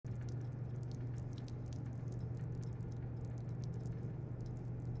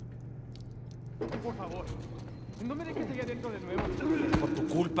Por favor. No me dejes allá adentro de nuevo. Por tu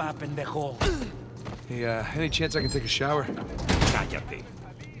culpa, pendejo. Hey, any chance I can take a shower? Cállate.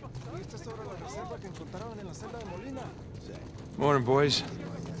 Morning, boys.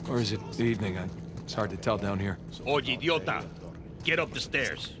 Or is it evening? It's hard to tell down here. Oye, idiota. Get up the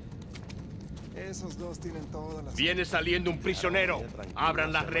stairs. Viene saliendo un prisionero.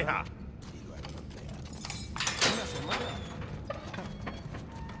 Abran la reja.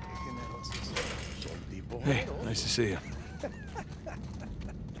 Hey, nice to see you.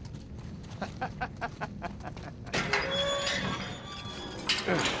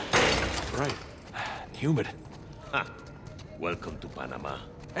 Right. Humid. Ah. Welcome to Panama.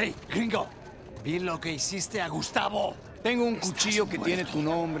 Hey, gringo. Vi lo que hiciste a Gustavo. Tengo un cuchillo que tiene tu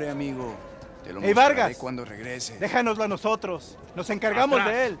nombre, amigo. Te lo Hey, mostraré Vargas. cuando regrese. Déjanoslo a nosotros. Nos encargamos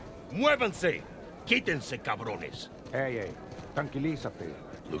Atrás. de él. Muévanse. Quítense, cabrones. Hey, tranquilízate.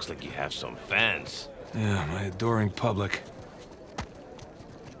 Looks like you have some fans. Yeah, my adoring public.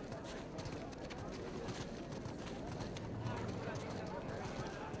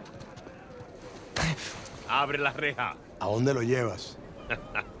 Abre la reja. ¿A dónde lo llevas?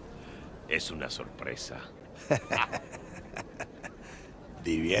 Es una sorpresa.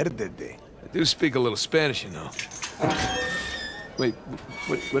 Diviértete. I do speak a little Spanish, you know. Wait,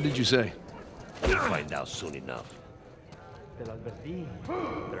 what did you say? You'll find out soon enough. Te lo advertí,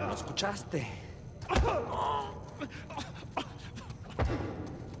 pero no escuchaste.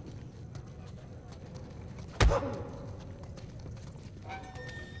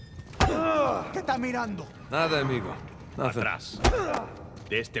 ¿Qué está mirando? Nada, amigo. Nothing. Atrás.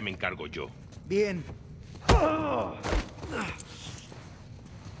 De este me encargo yo. Bien.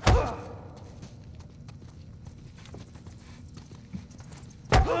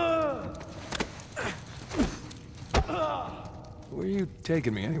 Where are you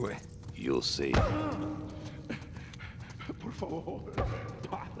taking me, anyway? You'll see. Por favor.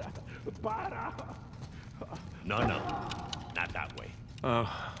 Para. No, not that way.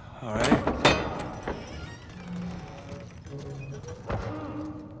 Oh, all right.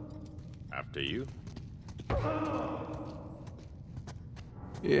 After you.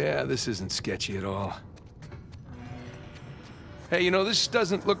 Yeah, this isn't sketchy at all. Hey, you know, this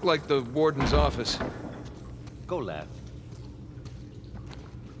doesn't look like the warden's office. Go left.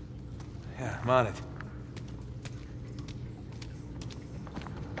 Yeah, I'm on it.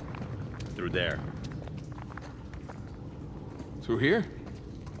 Through there. Through here?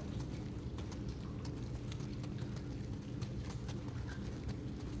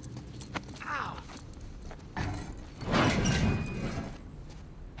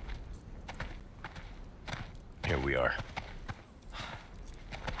 Here we are.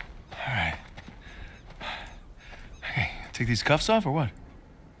 All right. Okay, take these cuffs off or what?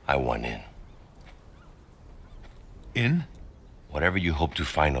 I want in. In? Whatever you hope to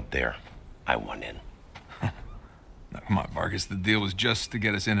find up there, I want in. No, come on, Vargas. The deal was just to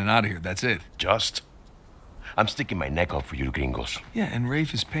get us in and out of here. That's it. Just? I'm sticking my neck out for you gringos. Yeah, and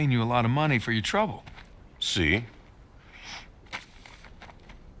Rafe is paying you a lot of money for your trouble. See?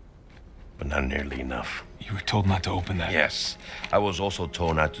 But not nearly enough. You were told not to open that. Yes. I was also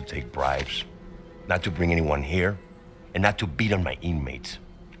told not to take bribes, not to bring anyone here, and not to beat on my inmates.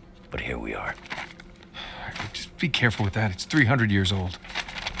 But here we are. All right, just be careful with that. It's 300 years old.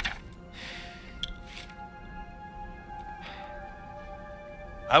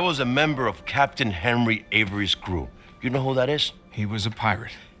 I was a member of Captain Henry Avery's crew. You know who that is? He was a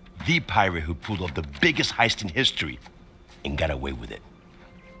pirate. The pirate who pulled off the biggest heist in history and got away with it.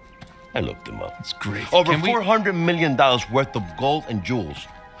 I looked him up. That's great. Over Can we- $400 million worth of gold and jewels,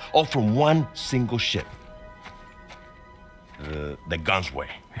 all from one single ship. The Gunsway.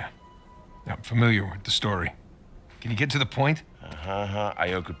 Yeah. I'm familiar with the story. Can you get to the point?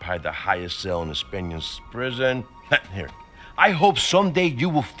 I occupied the highest cell in the Spaniards' prison. Here. I hope someday you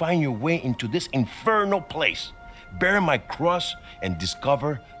will find your way into this infernal place, bear my cross, and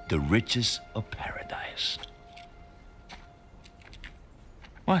discover the riches of paradise.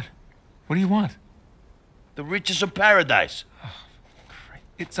 What? What do you want? The riches of paradise.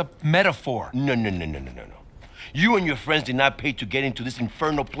 It's a metaphor. No. You and your friends did not pay to get into this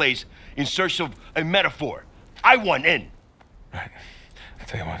infernal place in search of a metaphor. I want in. Right. I'll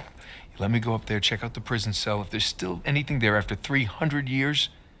tell you what. You let me go up there, check out the prison cell. If there's still anything there after 300 years,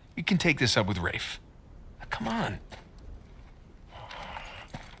 you can take this up with Rafe. Now, come on.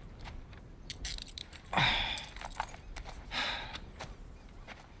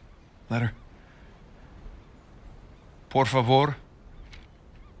 Letter. Por favor.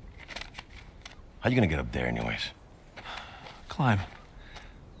 How you gonna get up there anyways? Climb.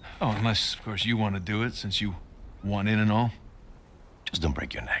 Oh, unless, of course, you want to do it, since you want in and all. Just don't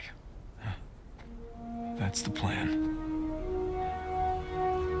break your neck. That's the plan.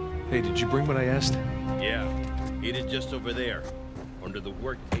 Hey, did you bring what I asked? Yeah, it is just over there, under the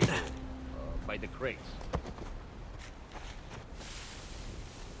work table, by the crates.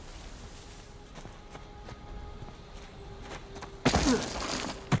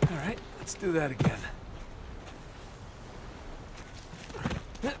 All right, let's do that again.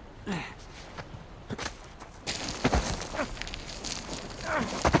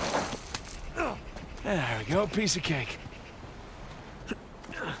 There we go, piece of cake.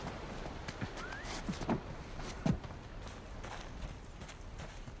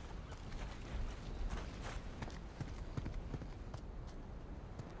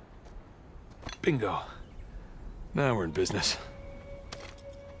 Bingo. Now we're in business.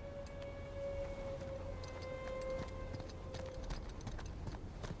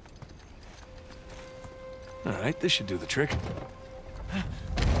 All right, this should do the trick.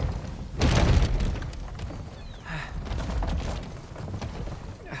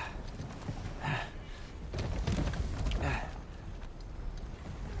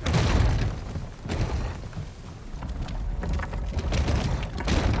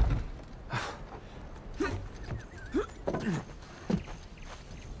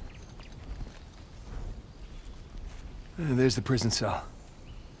 There's the prison cell.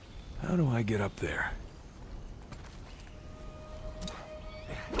 How do I get up there?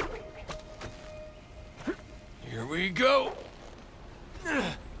 Here we go!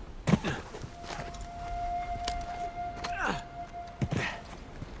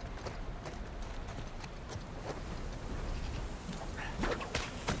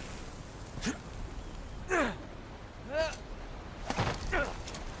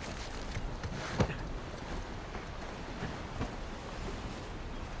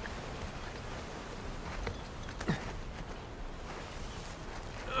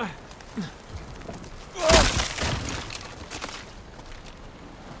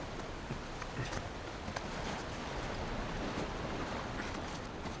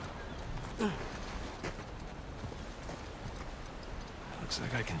 Looks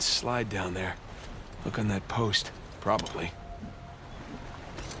like I can slide down there. Look on that post. Probably.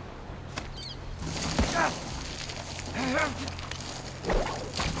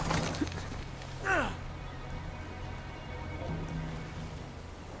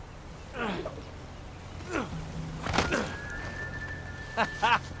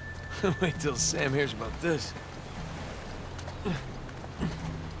 Wait till Sam hears about this.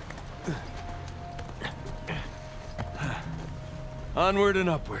 Onward and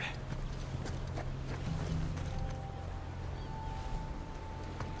upward.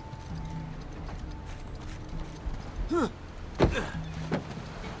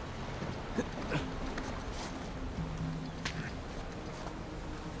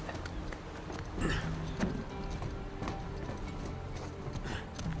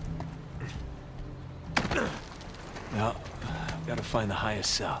 Now, I've got to find the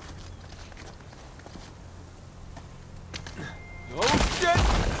highest cell. Oh, shit!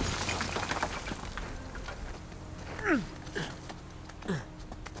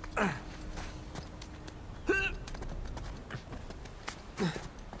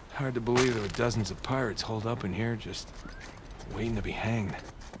 Hard to believe there were dozens of pirates holed up in here, just waiting to be hanged.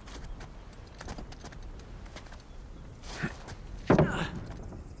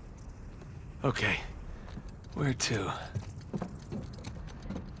 Okay, where to?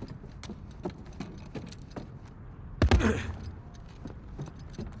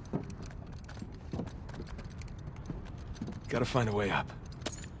 Gotta find a way up.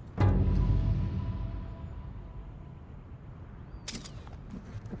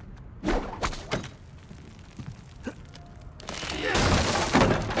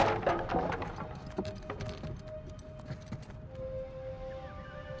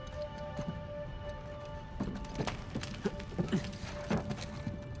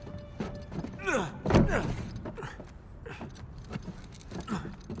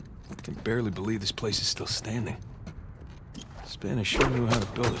 Can barely believe this place is still standing. Spanish sure knew how to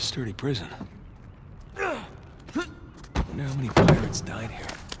build a sturdy prison. Wonder how many pirates died here.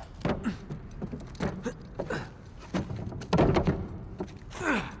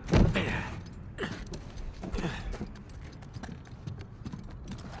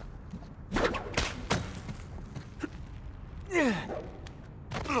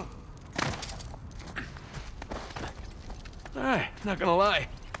 Alright, not gonna lie.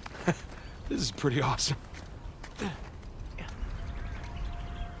 This is pretty awesome.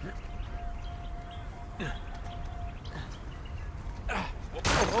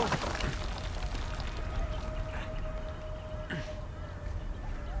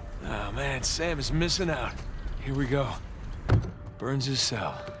 man, Sam is missing out. Here we go. Burns'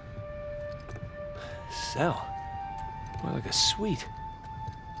 cell. Cell? More like a suite.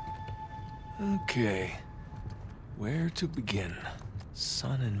 Okay. Where to begin?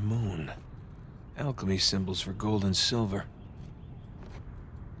 Sun and moon. Alchemy symbols for gold and silver.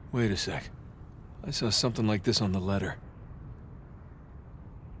 Wait a sec. I saw something like this on the letter.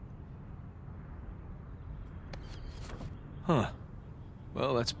 Huh.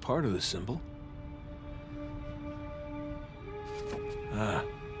 Well, that's part of the symbol. Ah,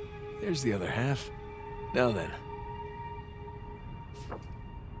 there's the other half. Now then.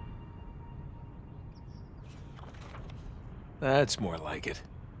 That's more like it.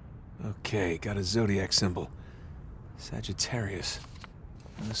 Okay, got a zodiac symbol. Sagittarius.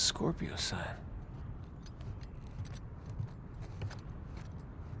 And the Scorpio sign.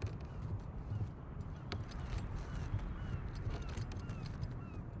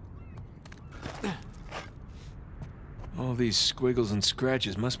 All these squiggles and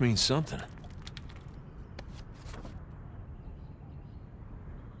scratches must mean something.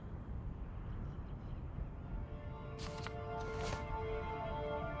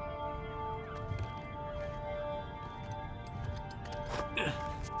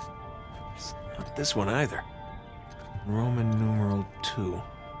 It's not this one either. Roman numeral 2.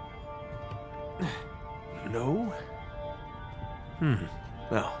 No?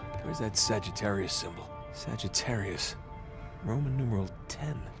 Well, where's that Sagittarius symbol? Sagittarius. Roman numeral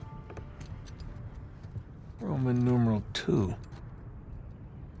 10. Roman numeral 2.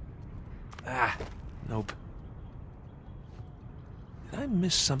 Ah, nope. Did I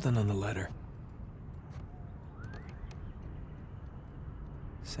miss something on the letter?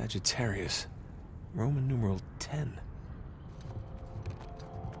 Sagittarius. Roman numeral 10.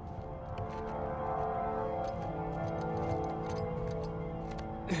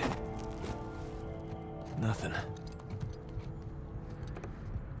 Nothing.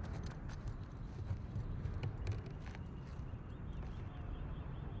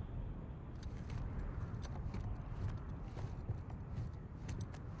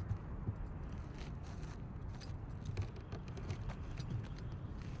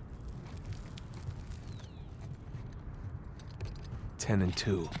 Ten and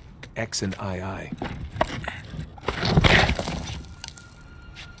 2. X and II.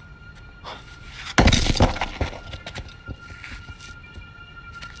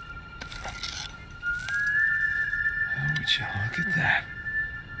 Look at that.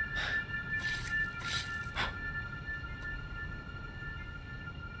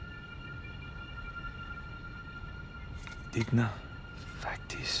 Digna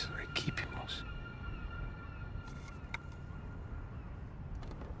factis recipimus.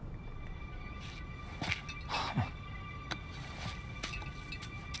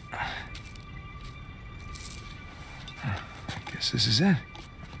 I guess this is it. All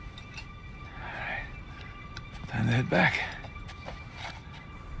right. Time to head back.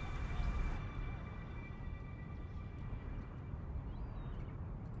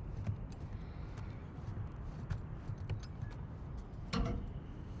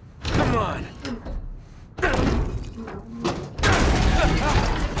 Come on.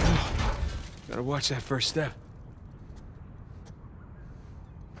 Gotta watch that first step.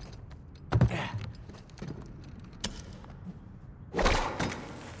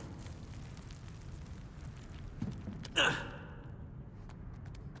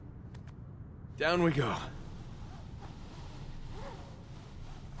 Down we go.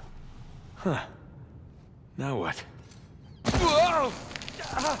 Huh. Now what? Whoa!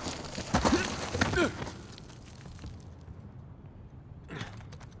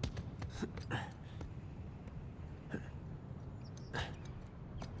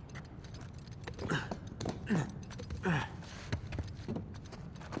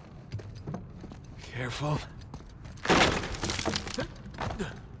 Careful.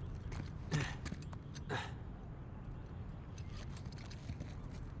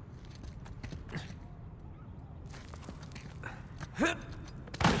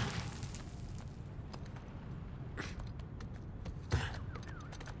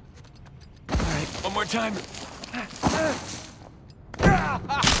 One more time.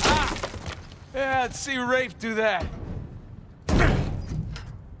 Yeah, let's see Rafe do that.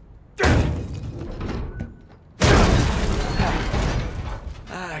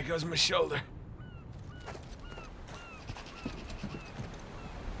 There goes my shoulder.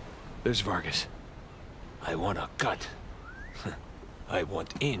 There's Vargas. I want a cut. I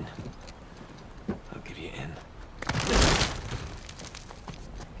want in. I'll give you in.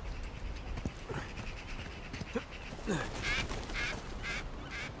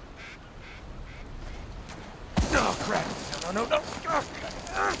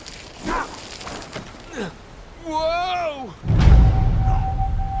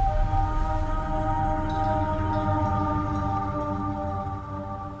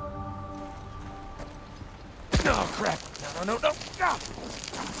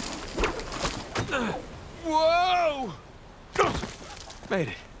 Whoa! Made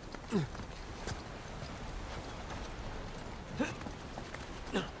it.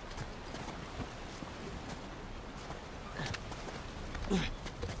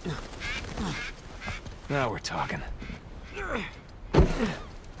 Now we're talking.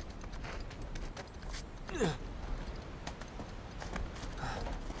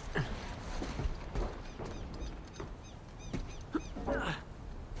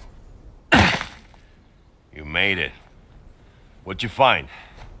 You made it. What'd you find?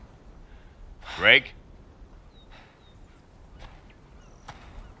 Drake?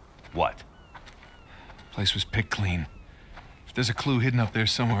 What? Place was picked clean. If there's a clue hidden up there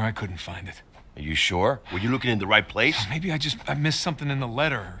somewhere, I couldn't find it. Are you sure? Were you looking in the right place? Maybe I missed something in the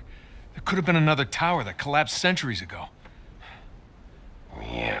letter. There could have been another tower that collapsed centuries ago.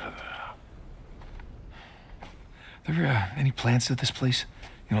 Mierda. There any plans to this place?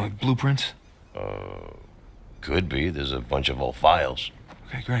 You know, like blueprints? Could be. There's a bunch of old files.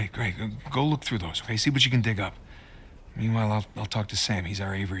 Okay, great. Go look through those, okay? See what you can dig up. Meanwhile, I'll talk to Sam. He's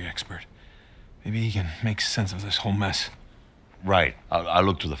our Avery expert. Maybe he can make sense of this whole mess. Right. I'll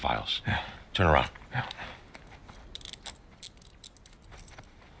look through the files. Yeah. Turn around. Yeah.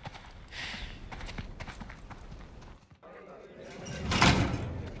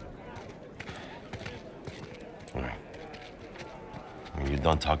 All right. When you're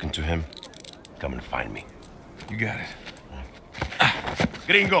done talking to him, come and find me. You got it.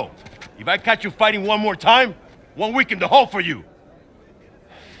 Gringo, if I catch you fighting one more time, 1 week in the hole for you.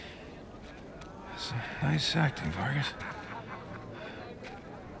 That's nice acting, Vargas.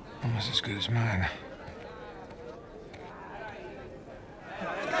 Almost as good as mine.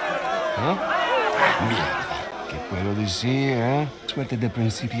 Mierda. ¿Qué puedo decir, eh? Suerte de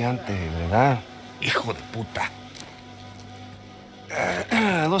principiante, ¿verdad? Hijo de puta.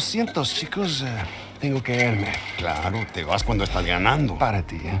 Lo siento, chicos. Tengo que irme. Claro, te vas cuando estás ganando. Para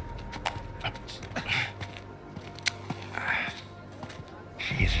ti, eh.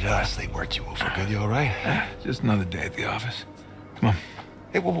 Jesus, they worked you over good. You all right? Just another day at the office. Come on.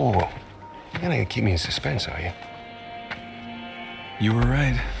 Hey, whoa. You're not gonna keep me in suspense, are you? You were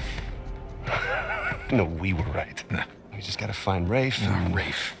right. No, we were right. No. We just gotta find Rafe.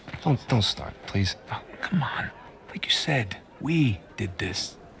 Rafe. Don't start, please. Oh, come on. Like you said, we did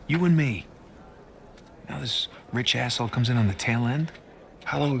this. You and me. Now this rich asshole comes in on the tail end.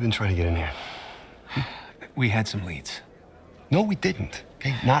 How long have we been trying to get in here? We had some leads. No, we didn't.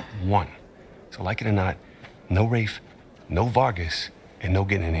 Okay, not one. So like it or not, no Rafe, no Vargas, and no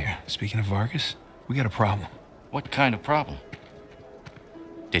getting in here. Speaking of Vargas, we got a problem. What kind of problem?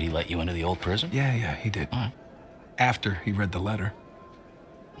 Did he let you into the old prison? Yeah, he did. All right. After he read the letter.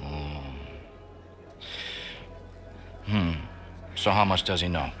 So how much does he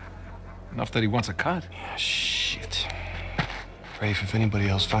know? Enough that he wants a cut. Ah, shit. Rafe, if anybody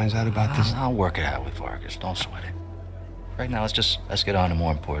else finds out about this... I'll work it out with Vargas. Don't sweat it. Right now, let's get on to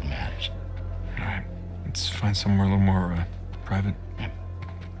more important matters. All right. Let's find somewhere a little more private. Yeah.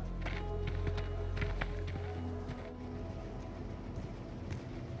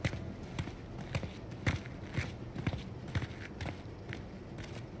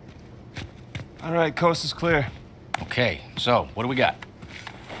 All right, coast is clear. Okay, so what do we got?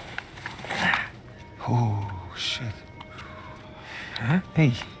 Oh, shit. Huh?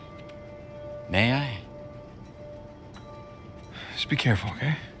 Hey, May I? just be careful,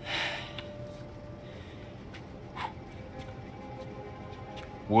 okay?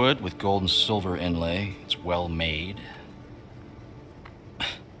 Wood with gold and silver inlay. It's well made.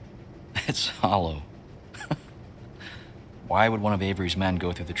 It's hollow. Why would one of Avery's men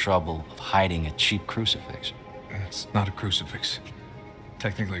go through the trouble of hiding a cheap crucifix? It's not a crucifix.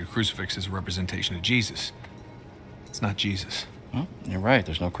 Technically, a crucifix is a representation of Jesus. It's not Jesus. Well, you're right.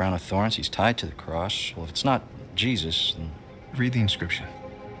 There's no crown of thorns. He's tied to the cross. Well, if it's not Jesus, then... Read the inscription.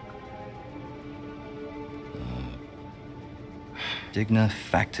 Digna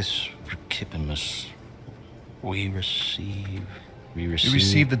factus recipimus. We receive... We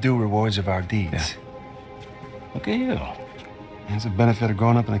receive the due rewards of our deeds. Yeah. Look at you. It's a benefit of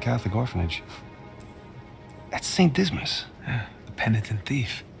growing up in a Catholic orphanage. That's St. Dismas. Yeah, the penitent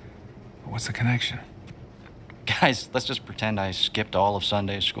thief. What's the connection? Guys, let's just pretend I skipped all of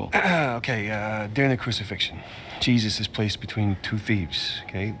Sunday school. Okay, during the crucifixion, Jesus is placed between two thieves,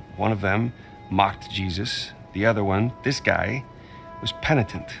 okay? One of them mocked Jesus. The other one, this guy, was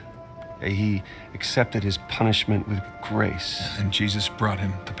penitent. Okay? He accepted his punishment with grace. And Jesus brought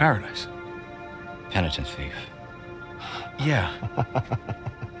him to paradise. Penitent thief. Yeah.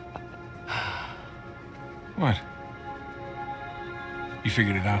 What? You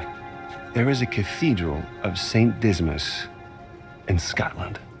figured it out? There is a cathedral of St. Dismas in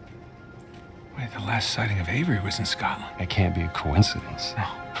Scotland. Wait, the last sighting of Avery was in Scotland. That can't be a coincidence. No.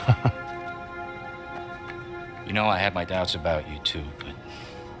 You know, I had my doubts about you too, but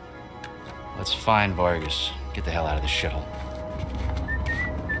let's find Vargas. Get the hell out of this shithole.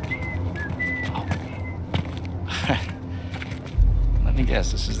 Oh. Let me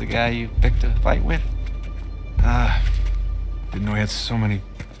guess, this is the guy you picked a fight with? Didn't know he had so many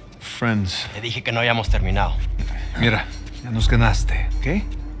friends. Te dije que no hayamos terminado. Mira, ya nos ganaste, ¿ok?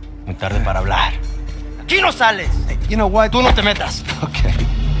 Muy tarde para hablar. ¡Aquí no sales! Hey, you know what? Tú no te metas. Okay.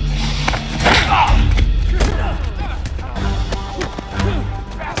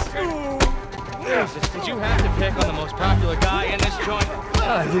 Jesus, did you have to pick on the most popular guy in this joint?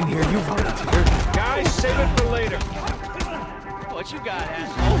 I didn't hear you volunteer. Guys, save it for later. What you got,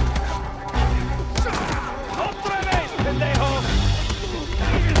 asshole? Otra vez, pendejo!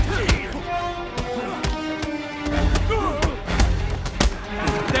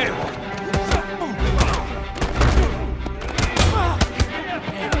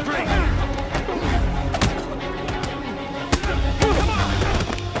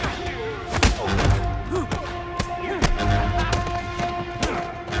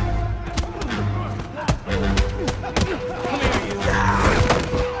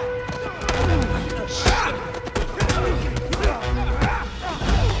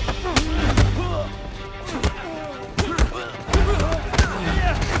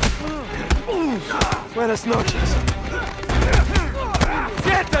 Buenas noches.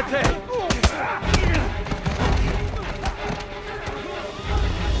 ¡Siéntate!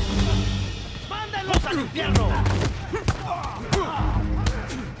 ¡Mándenlos al infierno!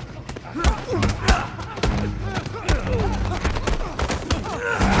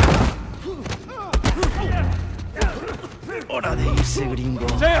 Hora de irse, gringo.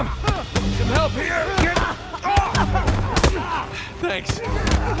 Sam! Some help here! Thanks.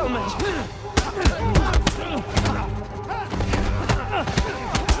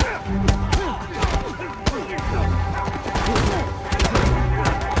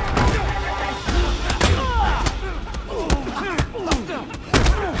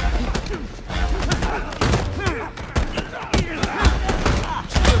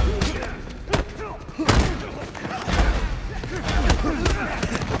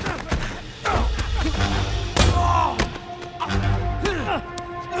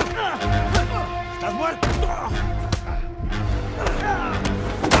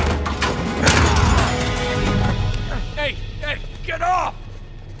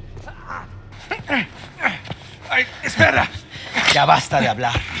 Espera. Ya basta de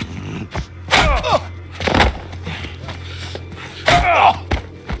hablar.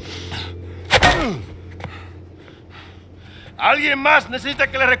 Alguien más necesita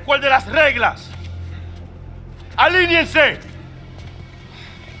que le recuerde las reglas. ¡Alíñense!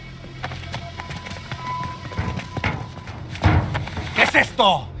 ¿Qué es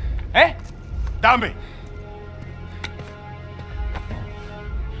esto? ¿Eh? Dame.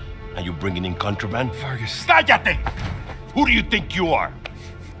 Are you bringing in contraband? Vargas. ¡Cállate! Who do you think you are?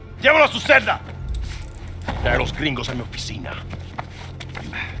 Llévalo a su celda. Trae a los gringos a mi oficina.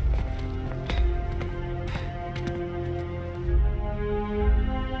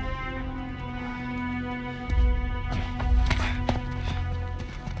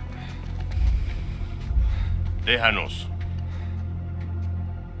 Déjanos.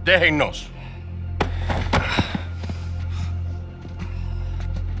 Déjennos.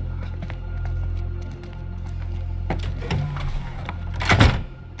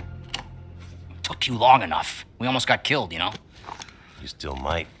 Took you long enough. We almost got killed, you know? You still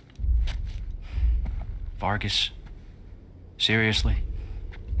might. Vargas? Seriously?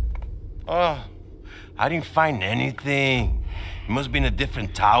 Oh, I didn't find anything. It must be in a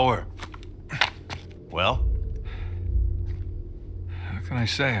different tower. Well? How can I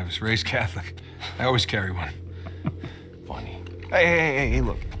say? I was raised Catholic. I always carry one. Funny. Hey,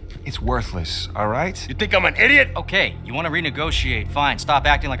 look. It's worthless, all right? You think I'm an idiot? Okay, you want to renegotiate? Fine. Stop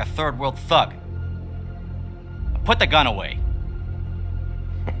acting like a third world thug. Put the gun away.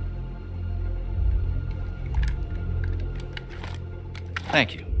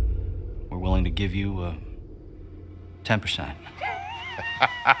 Thank you. We're willing to give you 10%.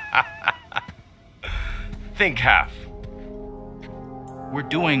 Think half. We're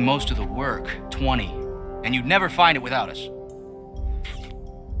doing most of the work, 20, and you'd never find it without us.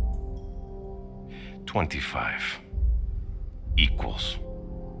 25 equals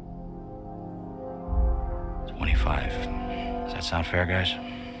 25. Does that sound fair, guys?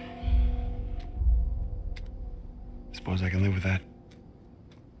 Suppose I can live with that.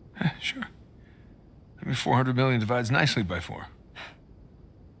 Maybe 400 million divides nicely by 4.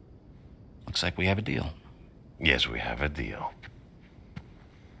 Looks like we have a deal. Yes, we have a deal.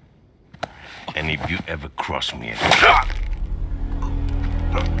 And if you ever cross me again...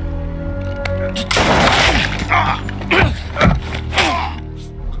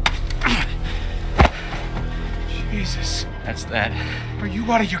 Jesus. That's that. Are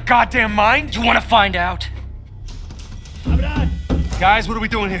you out of your goddamn mind? You want to find out? Guys, what are we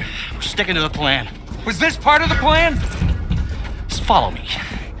doing here? We're sticking to the plan. Was this part of the plan? Just follow me.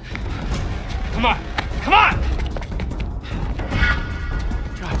 Come on. Come on!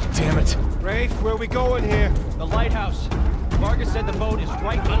 God damn it. Rafe, where are we going here? The lighthouse. Vargas said the boat is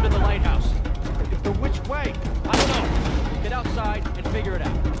right under the lighthouse. Which way? I don't know. Get outside and figure it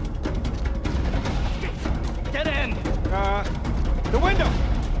out. Get in! The window!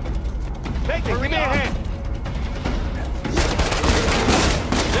 Nathan, give me a hand!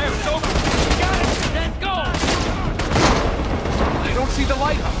 There, it's over! Got it! Then go! I don't see the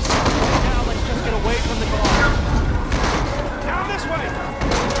lighthouse. Now let's just get away from the car. Down this way!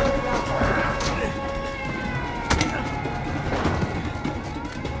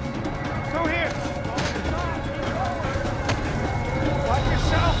 Through here! Watch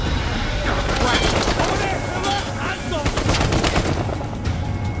yourself! Over there, to the left!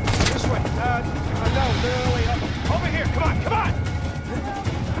 This way. No, way up. Over here, come on, come on!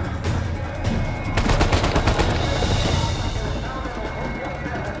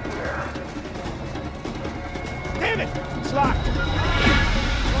 Damn it! It's locked!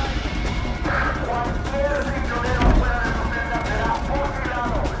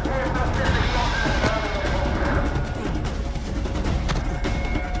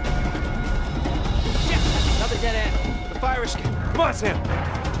 Another dead end. The fire escape. Come on, Sam.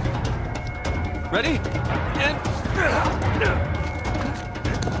 Ready? And...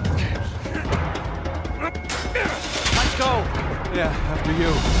 Let's go! Yeah, after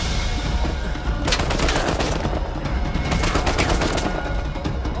you.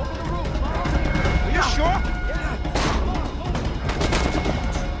 Are you sure?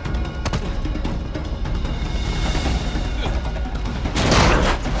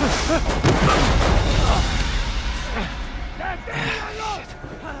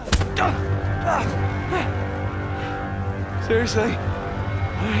 Seriously?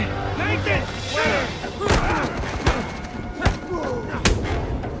 Nathan!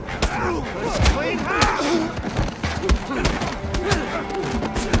 Let's clean house!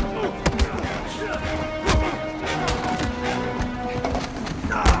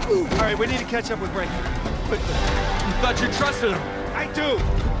 All right, we need to catch up with Ray. Quickly. You thought you trusted him. I do!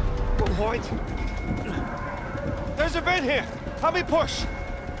 One point. There's a vent here. Help me push.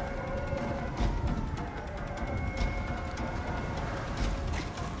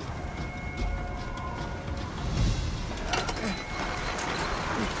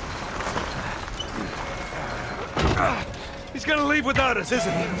 He's gonna leave without us,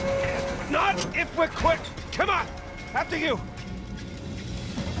 isn't he? Not if we're quick. Come on. After you.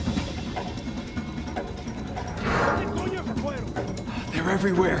 They're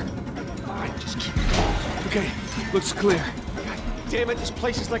everywhere. All right, just keep going. Okay, looks clear. Damn it, this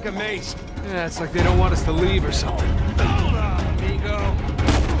place is like a maze. Yeah, it's like they don't want us to leave or something. Amigo.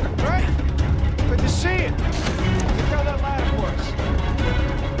 Right? Good to see you. Look how that ladder works.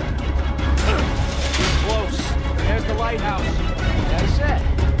 Close. There's the lighthouse. That's it.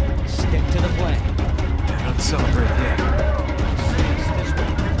 Stick to the plan. I don't celebrate yet. This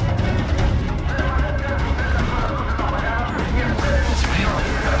way. This way.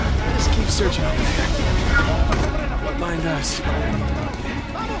 Let's keep searching over there. Find us.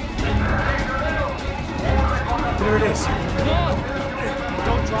 There it is.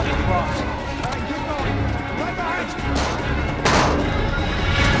 Don't drop the cross. All right, keep going. Right behind you.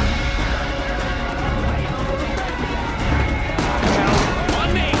 On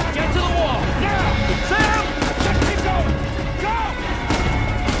me! Get to the wall! Now! Sam! Just keep going! Go!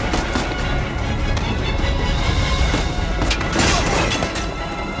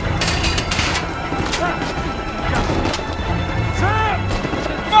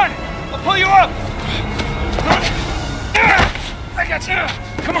 Come on! I'll pull you up! I got you!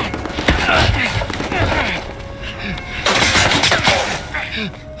 Come on!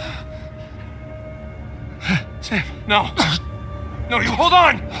 Sam, no. No, you hold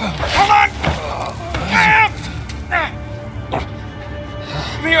on! Hold on! Sam!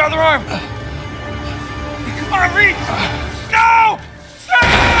 Give me your other arm! Come on, reach! No!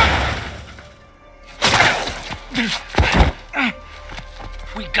 Sam!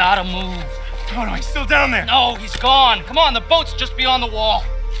 We gotta move. Oh, no, he's still down there. No, he's gone. Come on, the boat's just beyond the wall.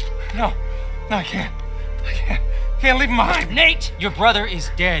 No, I can't. Can't leave him behind. Nate, your brother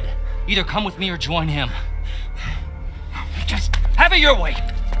is dead. Either come with me or join him. Just have it your way.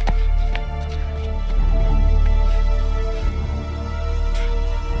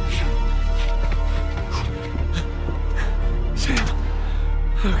 Sam.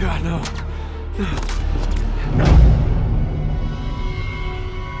 Oh, God, no. No.